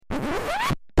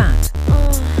Fat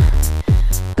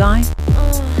guy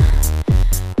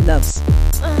loves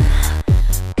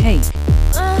cake.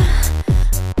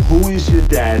 Who is your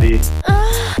daddy?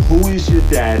 Who is your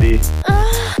daddy?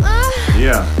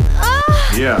 Yeah.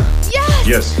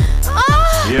 Yes.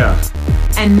 Yeah.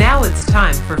 And now it's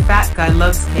time for Fat Guy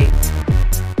Loves Cake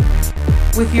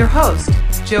with your host,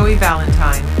 Joey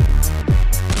Valentine.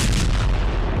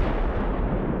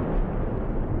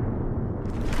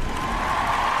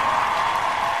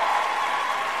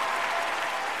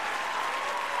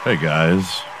 Hey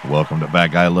guys, welcome to Fat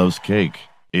Guy Loves Cake.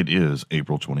 It is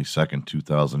April 22nd,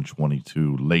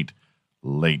 2022,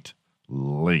 late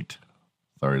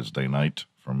Thursday night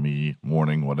for me,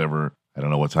 morning, whatever. I don't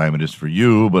know what time it is for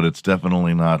you, but it's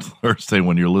definitely not Thursday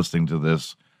when you're listening to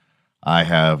this. I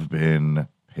have been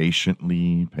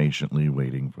patiently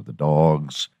waiting for the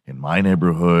dogs in my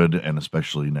neighborhood, and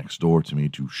especially next door to me,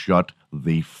 to shut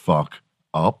the fuck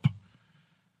up.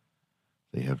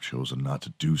 They have chosen not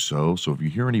to do so. So if you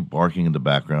hear any barking in the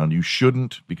background, you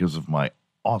shouldn't because of my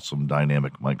awesome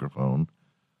dynamic microphone.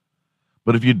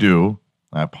 But if you do,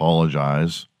 I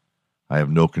apologize. I have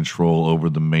no control over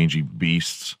the mangy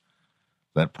beasts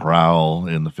that prowl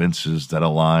in the fences that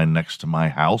align next to my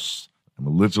house. I'm a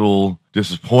little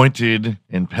disappointed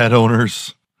in pet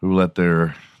owners who let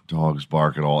their dogs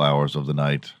bark at all hours of the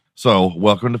night. So,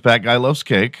 welcome to Fat Guy Loves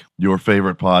Cake, your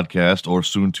favorite podcast, or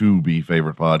soon-to-be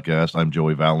favorite podcast. I'm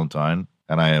Joey Valentine,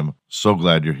 and I am so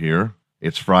glad you're here.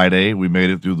 It's Friday. We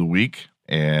made it through the week,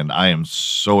 and I am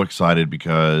so excited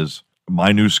because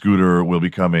my new scooter will be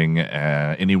coming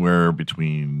anywhere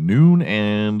between noon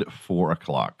and 4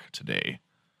 o'clock today.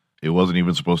 It wasn't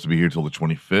even supposed to be here till the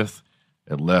 25th.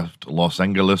 It left Los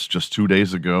Angeles just 2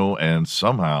 days ago, and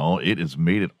somehow it has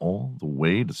made it all the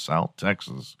way to South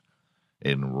Texas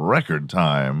in record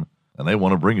time, and they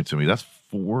want to bring it to me. That's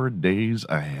 4 days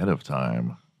ahead of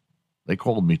time. They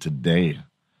called me today.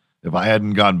 If I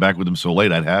hadn't gotten back with them so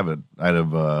late, I'd have it. I'd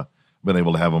have been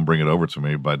able to have them bring it over to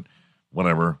me, but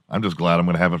whatever. I'm just glad I'm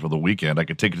going to have it for the weekend. I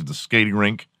could take it to the skating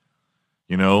rink,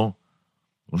 you know.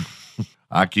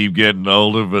 I keep getting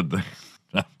older, but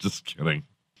I'm just kidding.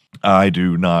 I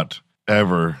do not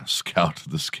ever scout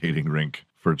the skating rink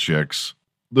for chicks.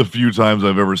 The few times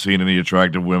I've ever seen any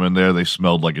attractive women there, they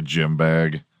smelled like a gym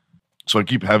bag. So I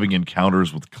keep having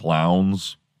encounters with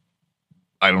clowns.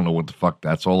 I don't know what the fuck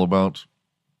that's all about.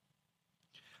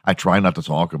 I try not to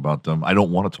talk about them. I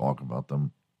don't want to talk about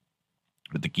them.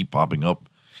 But they keep popping up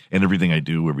in everything I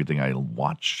do, everything I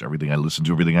watch, everything I listen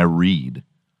to, everything I read.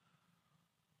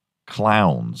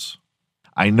 Clowns.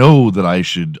 I know that I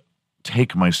should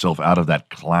take myself out of that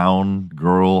clown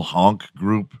girl honk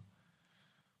group,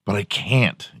 but I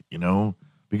can't, you know,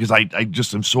 because I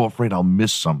just am so afraid I'll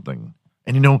miss something.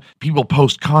 And, you know, people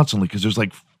post constantly because there's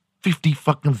like 50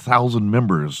 fucking thousand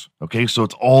members. Okay, so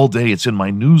it's all day. It's in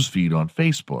my news feed on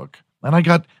Facebook. And I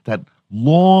got that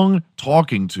long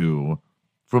talking to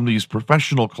from these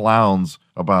professional clowns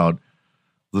about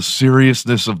the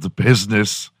seriousness of the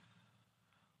business.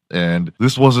 And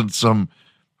this wasn't some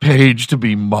page to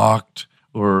be mocked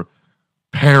or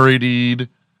parodied.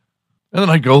 And then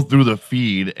I go through the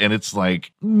feed, and it's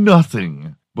like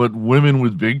nothing but women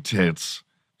with big tits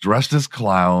dressed as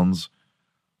clowns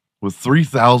with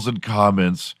 3,000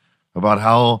 comments about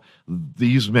how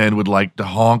these men would like to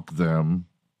honk them.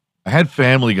 I had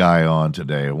Family Guy on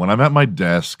today. When I'm at my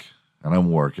desk and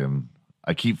I'm working,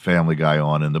 I keep Family Guy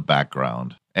on in the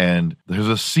background. And there's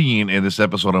a scene in this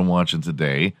episode I'm watching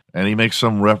today, and he makes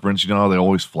some reference, you know, they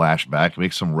always flash back,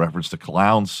 makes some reference to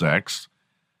clown sex.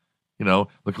 You know,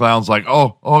 the clown's like,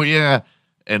 oh yeah,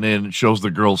 and then shows the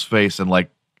girl's face, and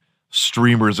like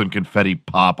streamers and confetti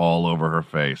pop all over her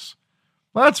face.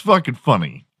 Well, that's fucking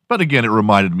funny. But again, it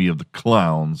reminded me of the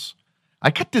clowns.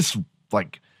 I got this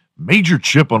like major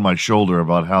chip on my shoulder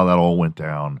about how that all went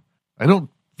down. I don't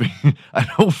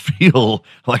feel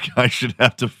like I should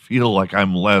have to feel like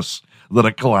I'm less than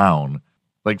a clown.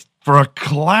 Like, for a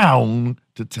clown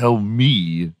to tell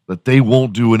me that they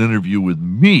won't do an interview with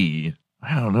me,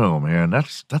 I don't know, man.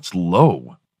 That's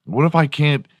low. What if I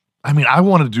can't? I mean, I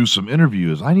want to do some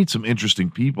interviews. I need some interesting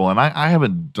people, and I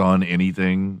haven't done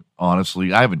anything,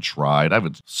 honestly. I haven't tried. I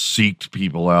haven't sucked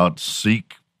people out.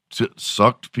 Sect.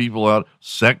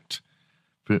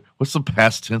 What's the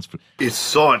past tense? It's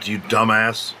sought, you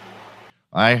dumbass.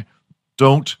 I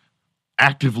don't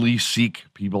actively seek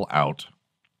people out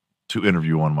to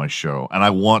interview on my show, and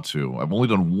I want to. I've only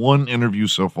done one interview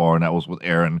so far, and that was with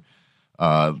Aaron.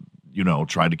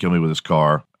 tried to kill me with his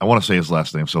car. I want to say his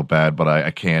last name so bad, but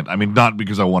I can't. I mean, not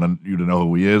because I want you to know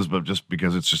who he is, but just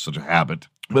because it's just such a habit.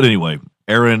 But anyway,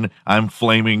 Aaron, I'm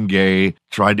flaming gay,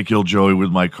 tried to kill Joey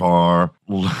with my car,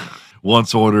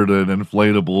 once ordered an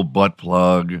inflatable butt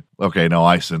plug. Okay, no,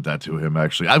 I sent that to him,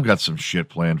 actually. I've got some shit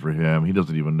planned for him. He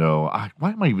doesn't even know.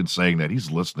 Why am I even saying that?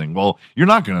 He's listening. Well, you're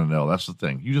not going to know. That's the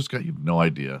thing. You have no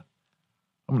idea.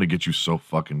 I'm going to get you so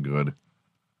fucking good.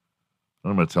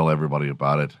 I'm going to tell everybody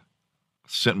about it.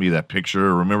 Sent me that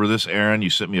picture. Remember this, Aaron? You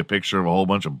sent me a picture of a whole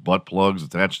bunch of butt plugs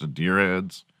attached to deer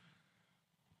heads.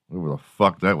 Whatever the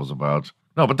fuck that was about.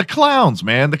 No, but the clowns,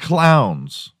 man. The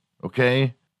clowns.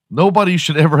 Okay? Nobody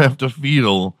should ever have to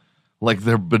feel like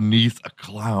they're beneath a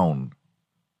clown.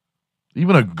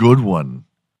 Even a good one.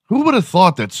 Who would have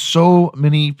thought that so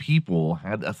many people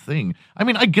had a thing? I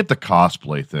mean, I get the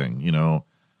cosplay thing,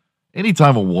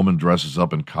 Anytime a woman dresses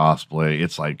up in cosplay,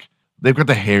 it's like they've got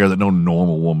the hair that no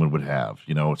normal woman would have.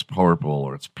 It's purple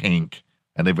or it's pink,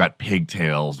 and they've got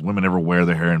pigtails. Women never wear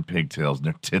their hair in pigtails, and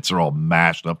their tits are all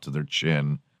mashed up to their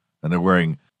chin, and they're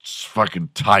wearing fucking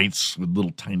tights with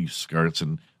little tiny skirts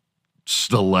and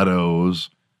stilettos.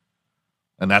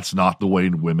 And that's not the way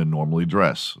women normally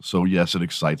dress. So yes, it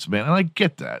excites men, and I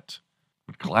get that.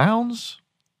 But clowns?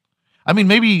 I mean,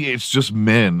 maybe it's just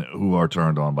men who are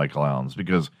turned on by clowns,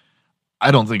 because I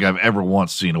don't think I've ever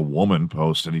once seen a woman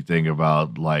post anything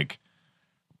about, like,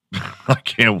 I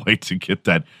can't wait to get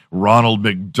that Ronald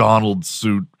McDonald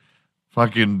suit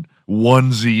fucking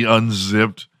onesie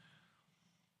unzipped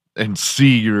and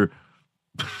see your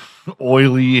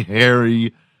oily,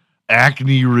 hairy,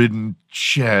 acne-ridden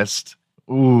chest.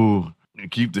 Ooh,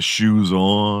 keep the shoes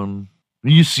on.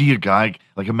 When you see a guy,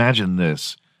 like, imagine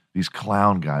this. These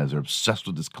clown guys are obsessed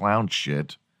with this clown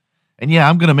shit. And yeah,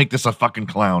 I'm going to make this a fucking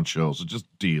clown show, so just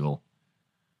deal.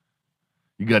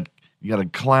 You got a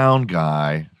clown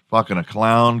guy fucking a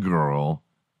clown girl.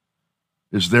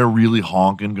 Is there really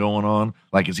honking going on?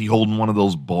 Like, is he holding one of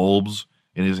those bulbs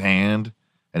in his hand?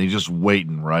 And he's just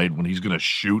waiting, right? When he's going to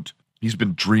shoot. He's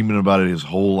been dreaming about it his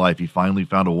whole life. He finally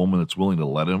found a woman that's willing to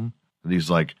let him. And he's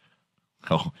like,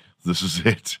 oh, this is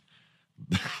it.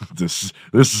 This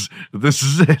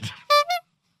is it.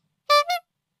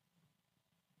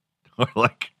 Or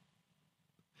like,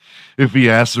 if he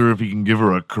asks her if he can give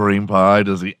her a cream pie,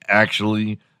 does he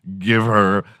actually give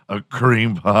her a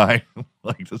cream pie?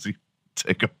 Like, does he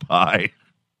take a pie,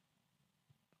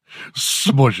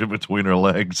 smush it between her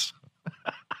legs?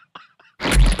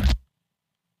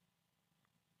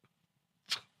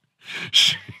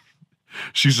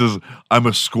 She says, I'm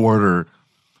a squirter.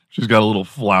 She's got a little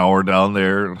flower down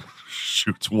there,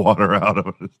 shoots water out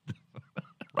of it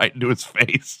right into his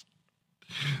face.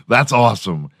 That's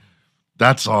awesome.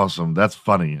 That's awesome. That's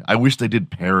funny. I wish they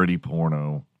did parody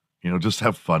porno. Just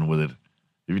have fun with it.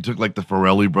 If you took like the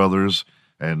Farrelly brothers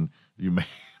and you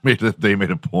made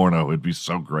a porno, it'd be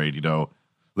so great.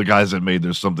 The guys that made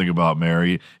There's Something About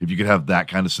Mary. If you could have that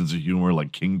kind of sense of humor,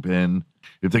 like Kingpin.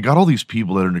 If they got all these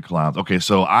people that are into clowns. Okay,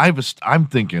 so I'm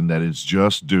thinking that it's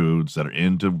just dudes that are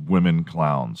into women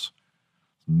clowns.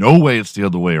 No way it's the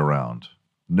other way around.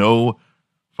 No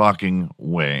fucking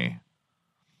way.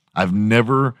 I've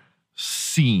never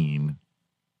seen,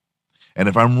 and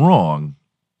if I'm wrong,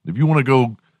 if you want to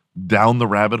go down the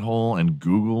rabbit hole and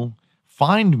Google,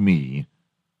 find me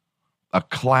a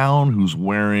clown who's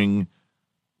wearing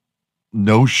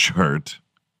no shirt.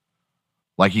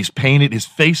 Like, he's painted, his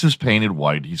face is painted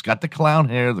white. He's got the clown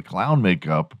hair, the clown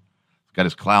makeup. He's got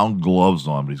his clown gloves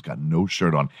on, but he's got no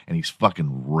shirt on, and he's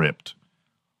fucking ripped.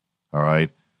 All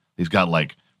right? He's got,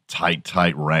 like,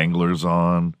 tight Wranglers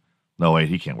on. No, wait,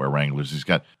 he can't wear Wranglers. He's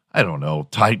got, I don't know,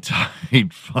 tight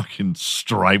fucking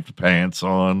striped pants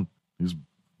on. He's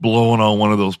blowing on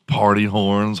one of those party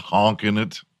horns, honking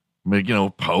it,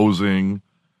 posing.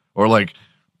 Or, like,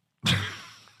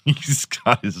 he's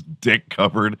got his dick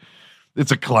covered.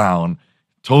 It's a clown.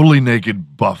 Totally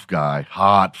naked, buff guy.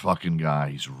 Hot fucking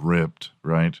guy. He's ripped,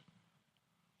 right?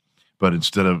 But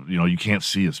instead of, you can't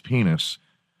see his penis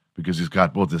because he's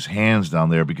got both his hands down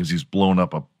there because he's blown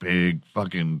up a big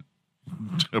fucking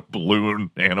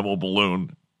balloon, animal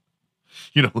balloon.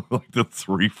 Like the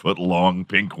 3-foot long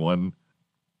pink one.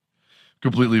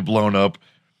 Completely blown up.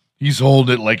 He's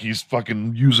holding it like he's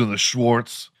fucking using the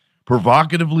Schwartz.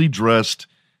 Provocatively dressed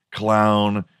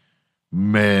clown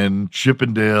men,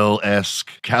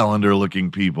 Chippendale-esque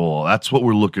calendar-looking people. That's what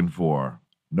we're looking for.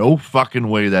 No fucking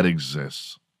way that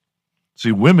exists.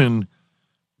 See, women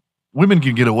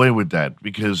can get away with that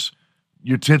because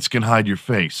your tits can hide your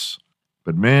face.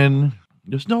 But men,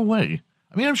 there's no way.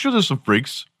 I mean, I'm sure there's some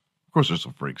freaks. Of course there's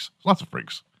some freaks. There's lots of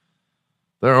freaks.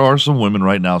 There are some women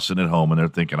right now sitting at home and they're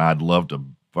thinking, I'd love to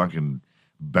fucking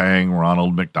bang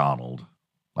Ronald McDonald.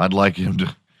 I'd like him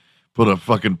to put a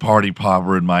fucking party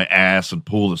popper in my ass and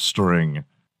pull the string.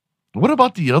 What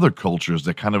about the other cultures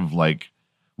that kind of like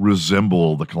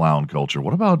resemble the clown culture?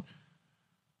 What about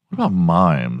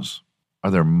mimes? Are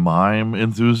there mime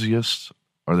enthusiasts?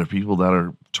 Are there people that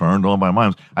are turned on by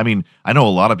mimes? I mean, I know a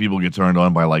lot of people get turned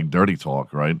on by like dirty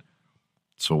talk, right?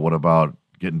 So what about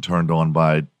getting turned on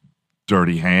by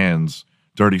dirty hands,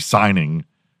 dirty signing,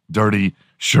 dirty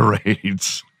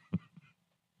charades?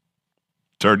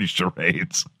 Dirty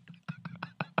charades.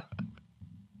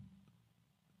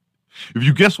 If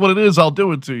you guess what it is, I'll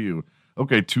do it to you.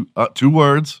 Okay, two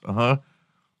words.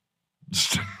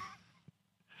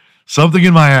 Something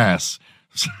in my ass.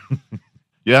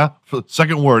 Yeah?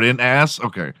 Second word, in ass?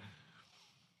 Okay.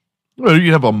 Well,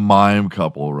 you have a mime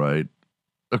couple, right?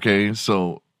 Okay,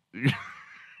 so you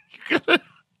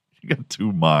got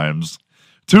two mimes.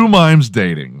 Two mimes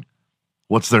dating.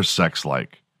 What's their sex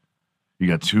like? You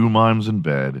got two mimes in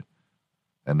bed,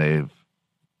 and they're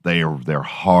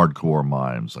hardcore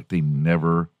mimes. Like, they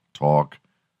never talk,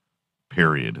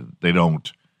 period. They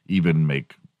don't even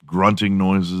make grunting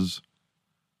noises.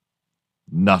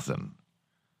 Nothing.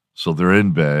 So they're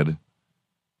in bed,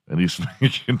 and he's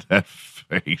making that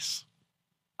face.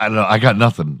 I don't know. I got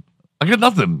nothing.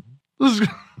 This is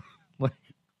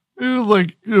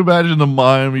like you imagine the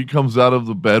mime. He comes out of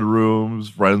the bedroom. His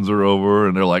friends are over,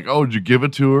 and they're like, "Oh, did you give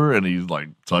it to her?" And he like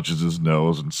touches his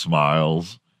nose and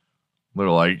smiles. They're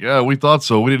like, "Yeah, we thought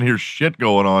so. We didn't hear shit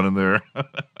going on in there."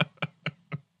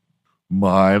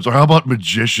 Mimes, or how about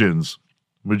magicians?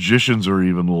 Magicians are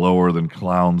even lower than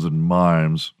clowns and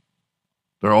mimes.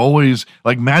 They're always,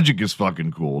 like, magic is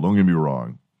fucking cool, don't get me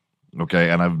wrong,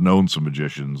 okay? And I've known some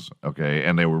magicians, okay?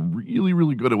 And they were really,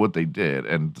 really good at what they did,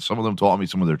 and some of them taught me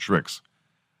some of their tricks.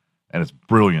 And it's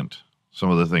brilliant,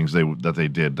 some of the things that they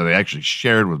did, that they actually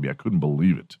shared with me. I couldn't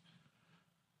believe it.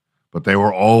 But they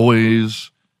were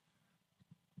always,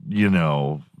 you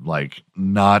know, like,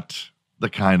 not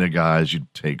the kind of guys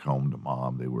you'd take home to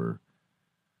mom. They were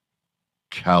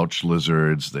couch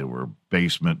lizards, they were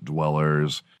basement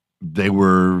dwellers. They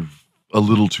were a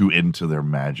little too into their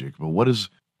magic. But what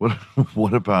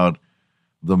about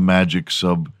the magic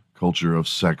subculture of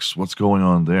sex? What's going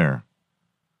on there?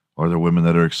 Are there women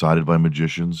that are excited by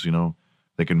magicians? You know,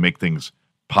 they can make things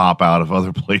pop out of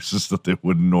other places that they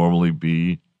wouldn't normally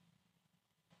be.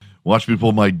 Watch me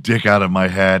pull my dick out of my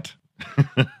hat.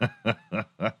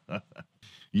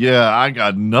 Yeah, I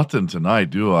got nothing tonight,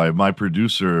 do I? My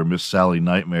producer, Miss Sally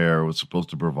Nightmare, was supposed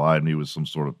to provide me with some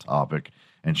sort of topic,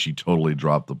 and she totally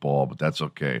dropped the ball, but that's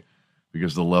okay,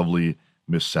 because the lovely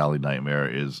Miss Sally Nightmare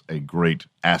is a great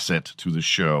asset to the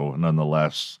show,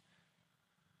 nonetheless.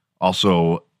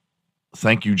 Also,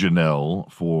 thank you,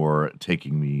 Janelle, for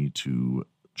taking me to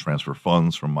transfer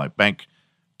funds from my bank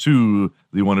to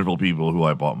the wonderful people who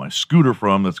I bought my scooter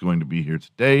from that's going to be here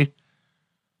today.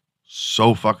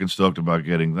 So fucking stoked about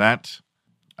getting that.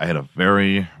 I had a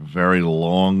very, very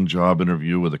long job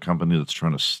interview with a company that's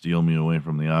trying to steal me away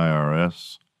from the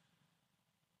IRS.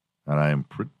 And I am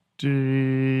pretty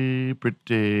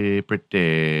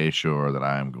sure that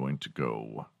I am going to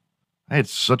go. I had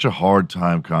such a hard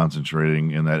time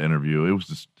concentrating in that interview. It was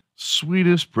the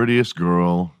sweetest, prettiest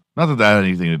girl. Not that that had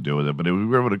anything to do with it, but we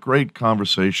were having a great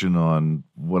conversation on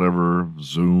whatever,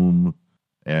 Zoom.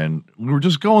 And we were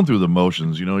just going through the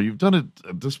motions. You know, you've done it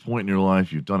at this point in your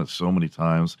life. You've done it so many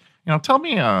times. You know, tell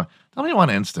me one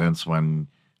instance when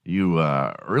you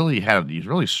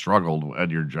really struggled at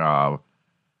your job.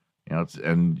 You know,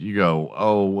 and you go,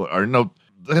 oh, or no,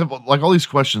 they have like all these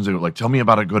questions. They were like, tell me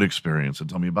about a good experience and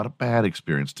tell me about a bad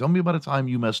experience. Tell me about a time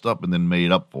you messed up and then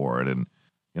made up for it. And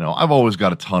you know, I've always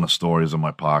got a ton of stories in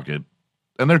my pocket,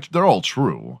 and they're all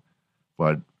true,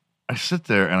 but I sit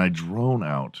there and I drone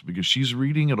out because she's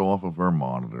reading it off of her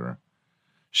monitor.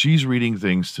 She's reading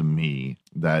things to me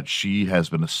that she has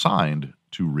been assigned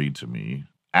to read to me,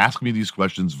 ask me these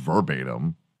questions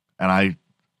verbatim, and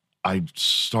I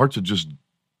start to just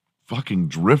fucking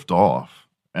drift off,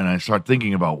 and I start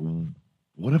thinking about,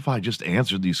 what if I just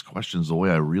answered these questions the way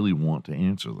I really want to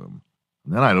answer them?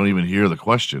 And then I don't even hear the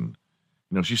question.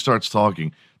 You know, she starts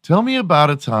talking, tell me about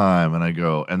a time, and I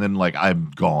go, and then like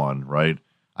I'm gone, right?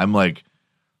 I'm like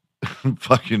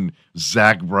fucking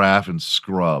Zach Braff and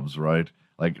Scrubs, right?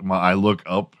 Like I look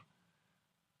up,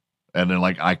 and then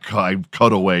like I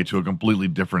cut away to a completely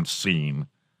different scene,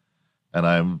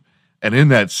 and in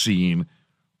that scene,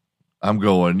 I'm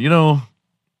going, you know,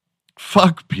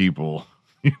 fuck people,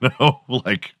 you know,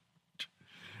 like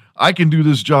I can do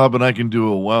this job and I can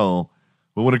do it well,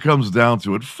 but when it comes down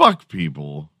to it, fuck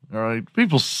people. All right?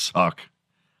 People suck.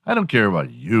 I don't care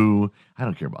about you. I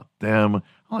don't care about them.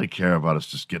 All I care about is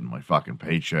just getting my fucking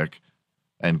paycheck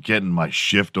and getting my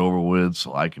shift over with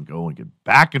so I can go and get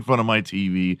back in front of my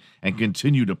TV and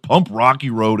continue to pump Rocky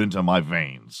Road into my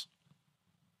veins.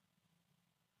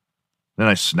 Then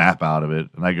I snap out of it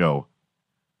and I go,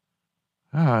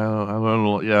 I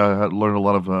learned a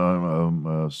lot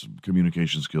of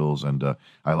communication skills, and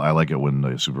I like it when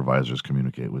the supervisors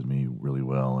communicate with me really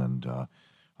well, and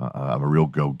I'm a real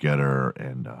go-getter,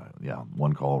 and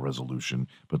one call resolution,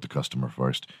 put the customer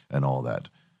first, and all that.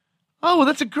 Oh, well,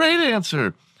 that's a great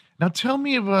answer. Now tell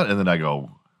me about, and then I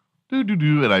go,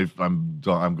 do, and I'm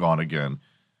gone again,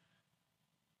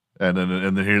 and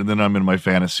then I'm in my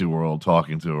fantasy world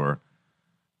talking to her,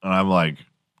 and I'm like,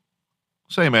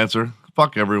 same answer.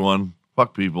 Fuck everyone.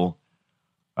 Fuck people.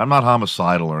 I'm not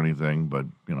homicidal or anything, but,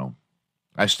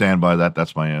 I stand by that.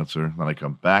 That's my answer. Then I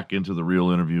come back into the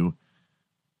real interview.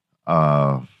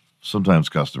 Sometimes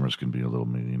customers can be a little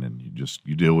mean, and you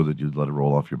deal with it. You let it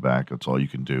roll off your back. That's all you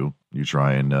can do. You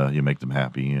try and you make them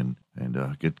happy and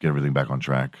get everything back on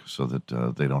track so that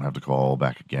they don't have to call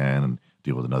back again and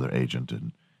deal with another agent.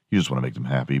 And you just want to make them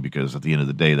happy because at the end of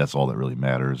the day, that's all that really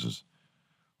matters is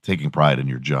taking pride in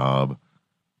your job.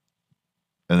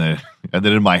 And then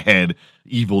in my head,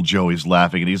 evil Joey's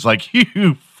laughing, and he's like,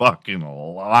 "You fucking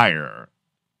liar.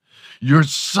 You're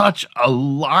such a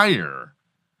liar.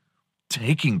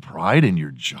 Taking pride in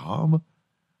your job?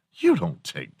 You don't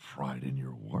take pride in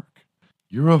your work.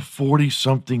 You're a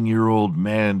 40-something-year-old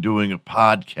man doing a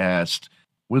podcast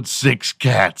with 6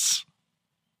 cats.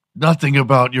 Nothing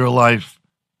about your life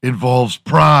involves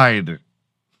pride."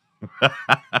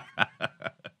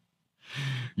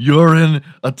 You're in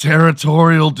a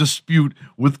territorial dispute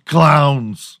with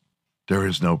clowns. There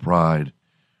is no pride.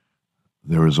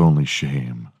 There is only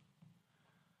shame.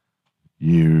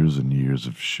 Years and years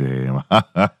of shame.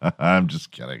 I'm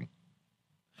just kidding.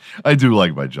 I do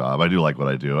like my job. I do like what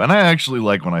I do. And I actually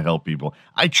like when I help people.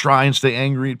 I try and stay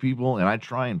angry at people, and I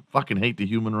try and fucking hate the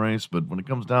human race. But when it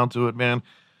comes down to it, man,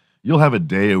 you'll have a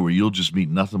day where you'll just meet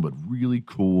nothing but really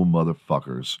cool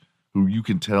motherfuckers who you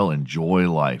can tell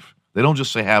enjoy life. They don't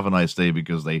just say have a nice day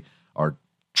because they are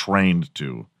trained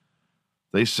to.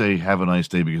 They say have a nice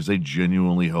day because they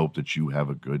genuinely hope that you have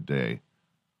a good day.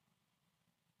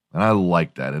 And I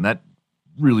like that. And that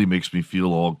really makes me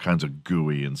feel all kinds of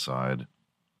gooey inside.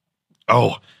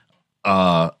 Oh,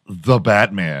 The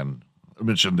Batman. I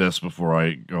mentioned this before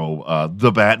I go.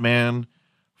 The Batman,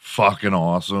 fucking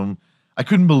awesome. I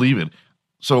couldn't believe it.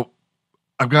 So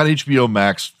I've got HBO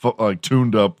Max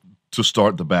tuned up to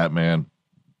start The Batman.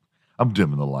 I'm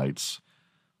dimming the lights.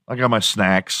 I got my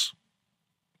snacks.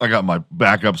 I got my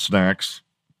backup snacks.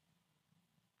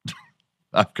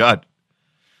 I've got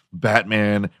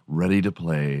Batman ready to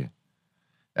play.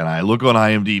 And I look on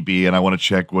IMDb and I want to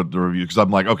check what the review, because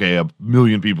I'm like, okay, 1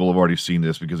 million people have already seen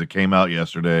this because it came out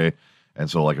yesterday. And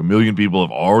so 1 million people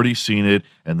have already seen it,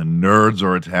 and the nerds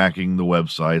are attacking the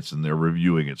websites and they're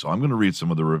reviewing it. So I'm going to read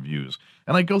some of the reviews.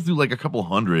 And I go through a couple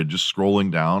hundred just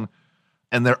scrolling down,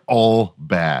 and they're all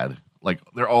bad.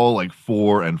 They're all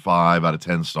 4 and 5 out of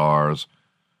 10 stars.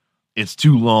 It's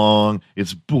too long.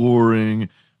 It's boring.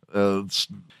 And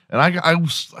I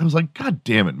was like, God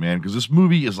damn it, man, because this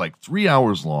movie is 3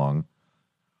 hours long,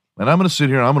 and I'm going to sit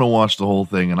here and I'm going to watch the whole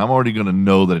thing, and I'm already going to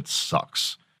know that it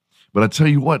sucks. But I tell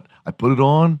you what, I put it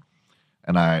on,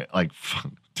 and I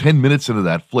 10 minutes into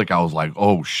that flick, I was like,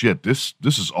 oh shit, this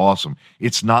is awesome.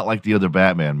 It's not like the other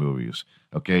Batman movies,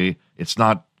 okay? It's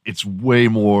not. It's way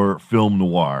more film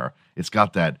noir. It's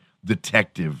got that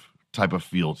detective type of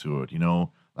feel to it, And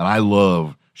I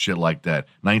love shit like that.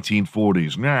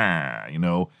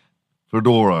 1940s,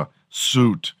 fedora,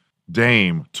 suit,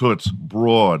 dame, toots,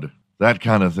 broad, that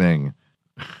kind of thing.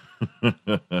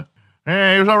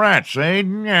 Hey, it was all right, say,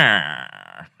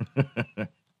 nah.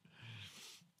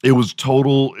 It was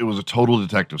a total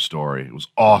detective story. It was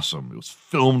awesome. It was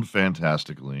filmed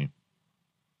fantastically.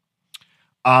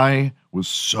 I was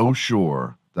so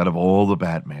sure that of all the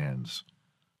Batmans,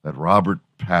 that Robert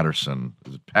Pattinson,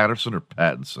 is it Patterson or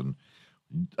Pattinson?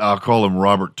 I'll call him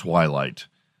Robert Twilight.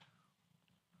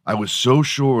 I was so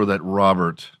sure that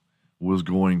Robert was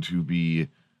going to be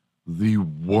the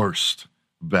worst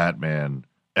Batman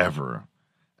ever.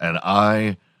 And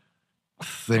I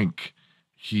think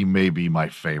he may be my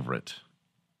favorite.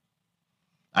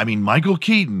 I mean, Michael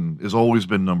Keaton has always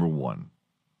been number one.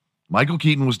 Michael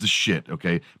Keaton was the shit,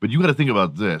 okay? But you got to think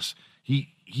about this. He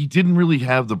didn't really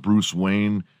have the Bruce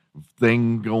Wayne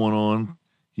thing going on.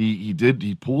 He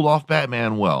pulled off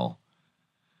Batman well,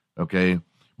 okay?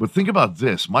 But think about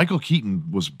this. Michael Keaton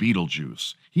was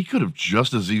Beetlejuice. He could have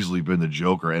just as easily been the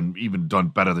Joker and even done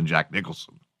better than Jack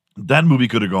Nicholson. That movie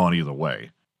could have gone either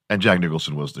way. And Jack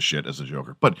Nicholson was the shit as the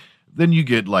Joker. But then you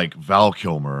get like Val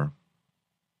Kilmer,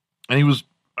 and he was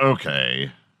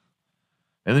okay.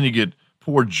 And then you get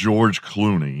poor George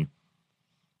Clooney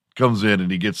comes in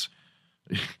and he gets,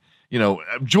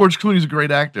 George Clooney's a great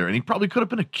actor, and he probably could have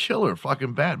been a killer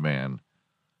fucking Batman.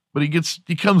 But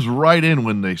he comes right in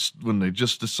when they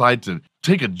just decide to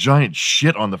take a giant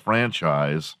shit on the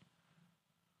franchise,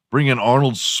 bring in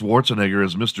Arnold Schwarzenegger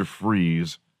as Mr.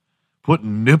 Freeze, put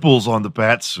nipples on the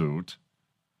bat suit.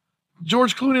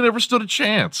 George Clooney never stood a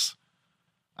chance.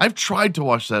 I've tried to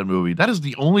watch that movie. That is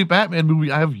the only Batman movie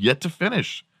I have yet to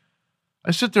finish.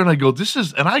 I sit there and I go,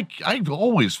 I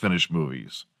always finish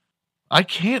movies. I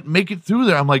can't make it through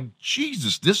there. I'm like,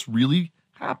 Jesus, this really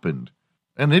happened.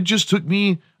 And it just took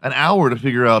me an hour to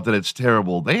figure out that it's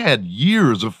terrible. They had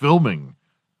years of filming,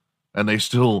 and they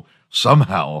still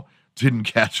somehow didn't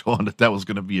catch on that was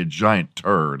going to be a giant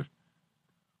turd.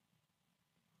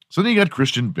 So then you got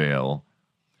Christian Bale.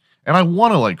 And I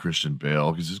want to like Christian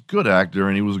Bale because he's a good actor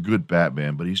and he was a good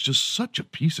Batman, but he's just such a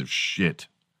piece of shit.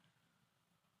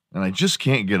 And I just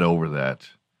can't get over that.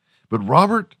 But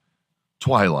Robert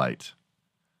Twilight,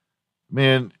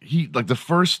 man, the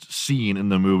first scene in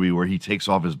the movie where he takes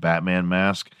off his Batman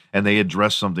mask and they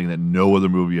address something that no other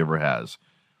movie ever has.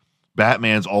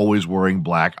 Batman's always wearing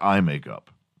black eye makeup.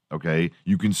 Okay?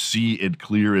 You can see it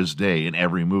clear as day in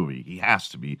every movie. He has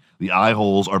to be. The eye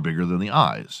holes are bigger than the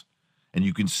eyes. And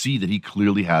you can see that he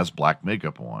clearly has black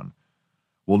makeup on.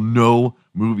 Well, no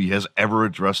movie has ever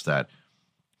addressed that.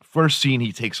 First scene,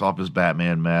 he takes off his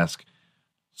Batman mask.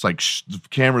 It's like the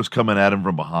camera's coming at him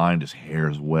from behind. His hair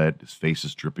is wet. His face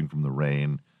is dripping from the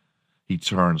rain. He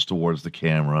turns towards the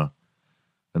camera.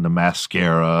 And the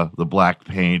mascara, the black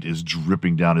paint is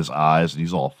dripping down his eyes. And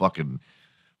he's all fucking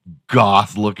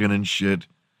goth looking and shit.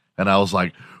 And I was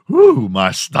like, ooh,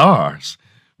 my stars.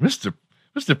 Mr.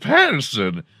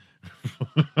 Patterson.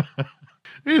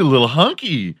 He's a little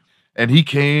hunky. And he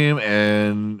came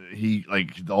and he,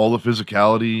 like, all the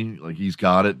physicality, like, he's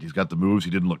got it. He's got the moves.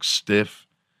 He didn't look stiff.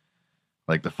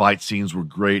 Like, the fight scenes were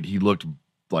great. He looked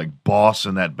like boss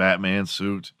in that Batman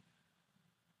suit.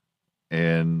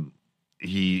 And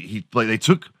they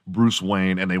took Bruce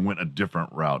Wayne and they went a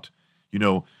different route.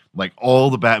 Like all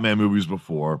the Batman movies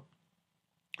before,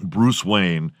 Bruce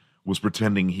Wayne was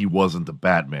pretending he wasn't the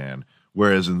Batman.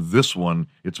 Whereas in this one,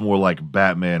 it's more like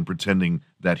Batman pretending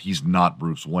that he's not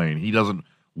Bruce Wayne. He doesn't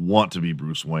want to be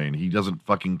Bruce Wayne. He doesn't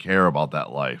fucking care about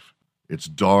that life. It's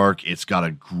dark. It's got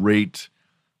a great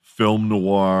film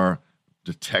noir,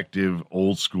 detective,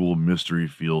 old school mystery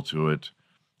feel to it.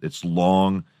 It's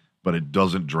long, but it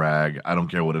doesn't drag. I don't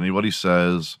care what anybody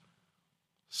says.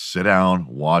 Sit down,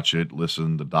 watch it,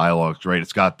 listen. The dialogue's great.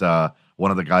 It's got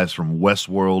one of the guys from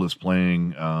Westworld is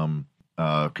playing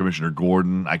Commissioner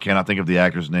Gordon. I cannot think of the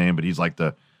actor's name, but he's like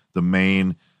the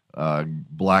main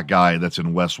black guy that's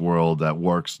in Westworld that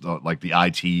works like the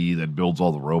IT that builds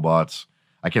all the robots.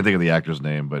 I can't think of the actor's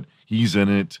name, but he's in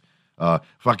it.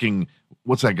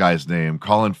 What's that guy's name?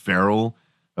 Colin Farrell.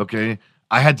 Okay.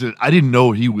 I didn't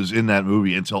know he was in that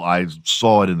movie until I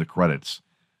saw it in the credits.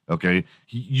 Okay.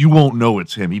 You won't know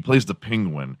it's him. He plays the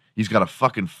Penguin. He's got a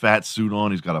fucking fat suit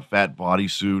on. He's got a fat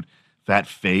bodysuit, fat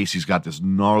face. He's got this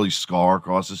gnarly scar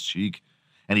across his cheek.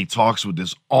 And he talks with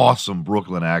this awesome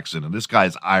Brooklyn accent. And this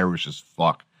guy's Irish as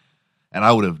fuck. And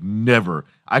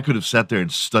I could have sat there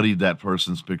and studied that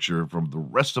person's picture from the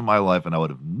rest of my life, and I would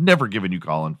have never given you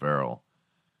Colin Farrell.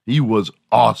 He was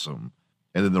awesome.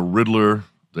 And then the Riddler,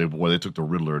 they took the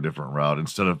Riddler a different route.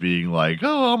 Instead of being like,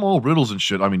 oh, I'm all riddles and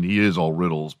shit. I mean, he is all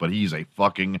riddles, but he's a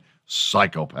fucking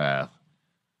psychopath.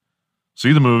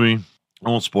 See the movie. I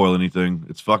won't spoil anything.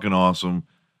 It's fucking awesome.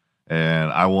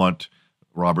 And I want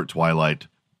Robert Twilight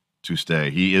to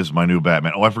stay. He is my new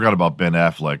Batman. Oh, I forgot about Ben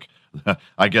Affleck.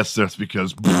 I guess that's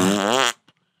because...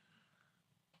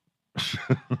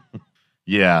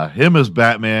 Yeah, him as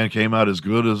Batman came out as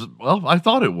good as... Well, I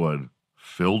thought it would.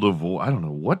 Filled a void. I don't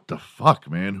know. What the fuck,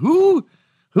 man? Who?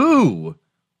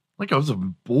 Like, I was a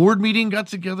board meeting got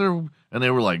together, and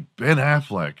they were like, Ben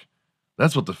Affleck.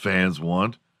 That's what the fans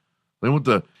want. They want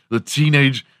the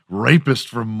teenage rapist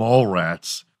from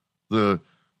Mallrats. The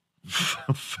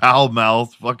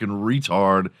foul-mouthed fucking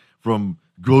retard from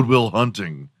Good Will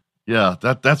Hunting. Yeah,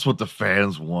 that's what the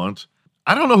fans want.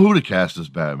 I don't know who to cast as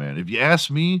Batman. If you ask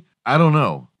me, I don't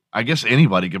know. I guess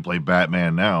anybody can play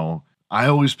Batman now. I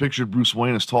always pictured Bruce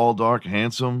Wayne as tall, dark,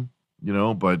 handsome,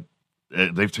 but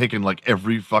they've taken like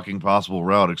every fucking possible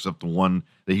route except the one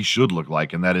that he should look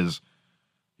like, and that is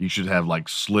He should have like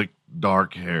slick,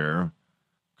 dark hair,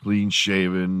 clean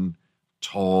shaven,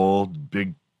 tall,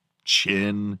 big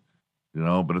chin,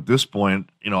 But at this point,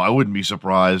 I wouldn't be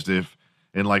surprised if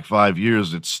in like 5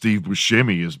 years it's Steve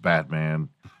Buscemi as Batman,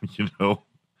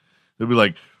 They'd be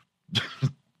like,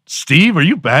 Steve, are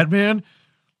you Batman?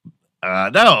 No,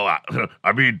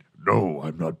 no,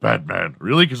 I'm not Batman.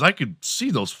 Really? Because I could see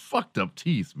those fucked up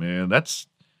teeth, man. That's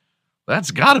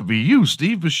got to be you,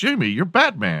 Steve Buscemi. You're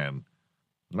Batman.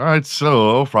 All right,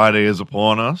 so Friday is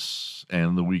upon us,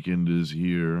 and the weekend is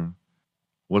here.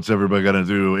 What's everybody going to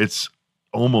do? It's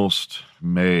almost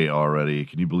May already.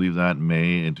 Can you believe that?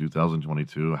 May in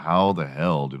 2022. How the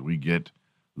hell did we get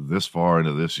this far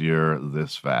into this year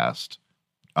this fast?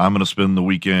 I'm going to spend the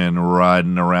weekend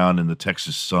riding around in the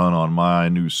Texas sun on my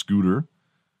new scooter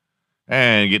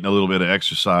and getting a little bit of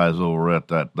exercise over at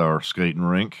our skating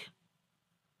rink.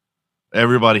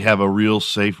 Everybody have a real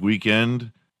safe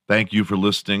weekend. Thank you for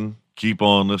listening. Keep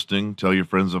on listening. Tell your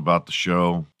friends about the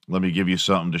show. Let me give you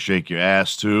something to shake your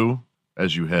ass to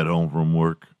as you head home from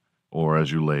work or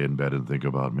as you lay in bed and think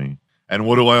about me. And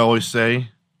what do I always say?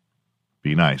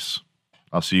 Be nice.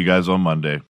 I'll see you guys on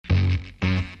Monday.